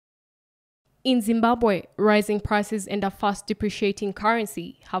In Zimbabwe, rising prices and a fast depreciating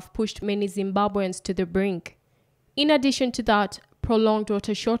currency have pushed many Zimbabweans to the brink. In addition to that, prolonged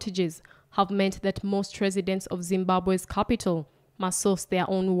water shortages have meant that most residents of Zimbabwe's capital must source their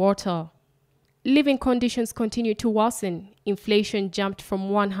own water. Living conditions continue to worsen. Inflation jumped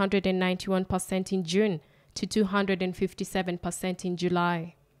from 191% in June to 257% in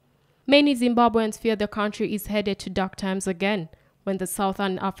July. Many Zimbabweans fear the country is headed to dark times again, when the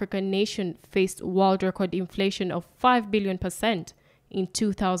Southern African nation faced world record inflation of 5 billion % in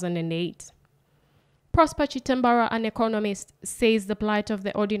 2008. Prosper Chitambara, an economist, says the plight of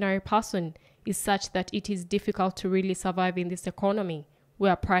the ordinary person is such that it is difficult to really survive in this economy,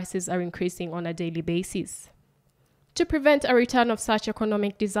 where prices are increasing on a daily basis. To prevent a return of such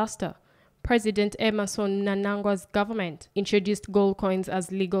economic disaster, President Emmerson Mnangagwa's government introduced gold coins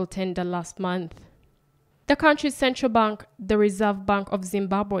as legal tender last month. The country's central bank, the Reserve Bank of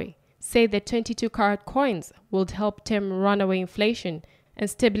Zimbabwe, said that 22-carat coins would help tame runaway inflation and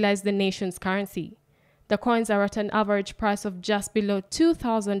stabilize the nation's currency. The coins are at an average price of just below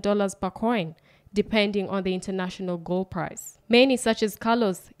 $2,000 per coin, depending on the international gold price. Many, such as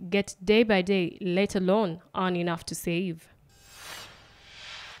Carlos, get day by day, let alone earn enough to save.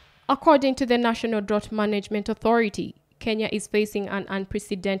 According to the National Drought Management Authority, Kenya is facing an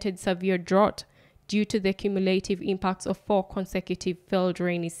unprecedented severe drought due to the cumulative impacts of 4 consecutive failed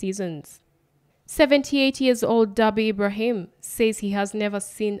rainy seasons. 78-year-old Dabi Ibrahim says he has never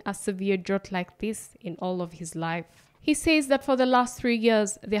seen a severe drought like this in all of his life. He says that for the last 3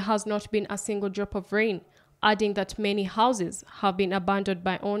 years, there has not been a single drop of rain, adding that many houses have been abandoned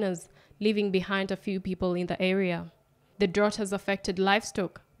by owners, leaving behind a few people in the area. The drought has affected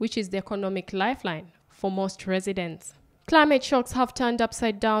livestock, which is the economic lifeline for most residents. Climate shocks have turned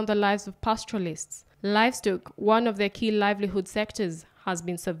upside down the lives of pastoralists. Livestock, one of their key livelihood sectors, has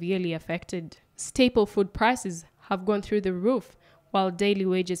been severely affected. Staple food prices have gone through the roof, while daily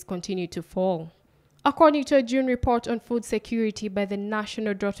wages continue to fall. According to a June report on food security by the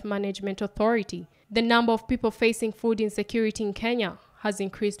National Drought Management Authority, the number of people facing food insecurity in Kenya has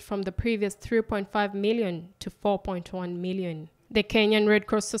increased from the previous 3.5 million to 4.1 million. The Kenyan Red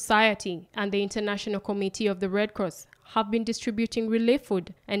Cross Society and the International Committee of the Red Cross have been distributing relief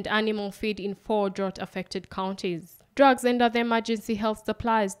food and animal feed in 4 drought-affected counties. Drugs and other emergency health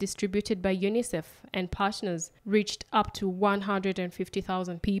supplies distributed by UNICEF and partners reached up to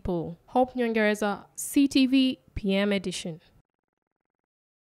 150,000 people. Hope Nyongereza, CTV, PM edition.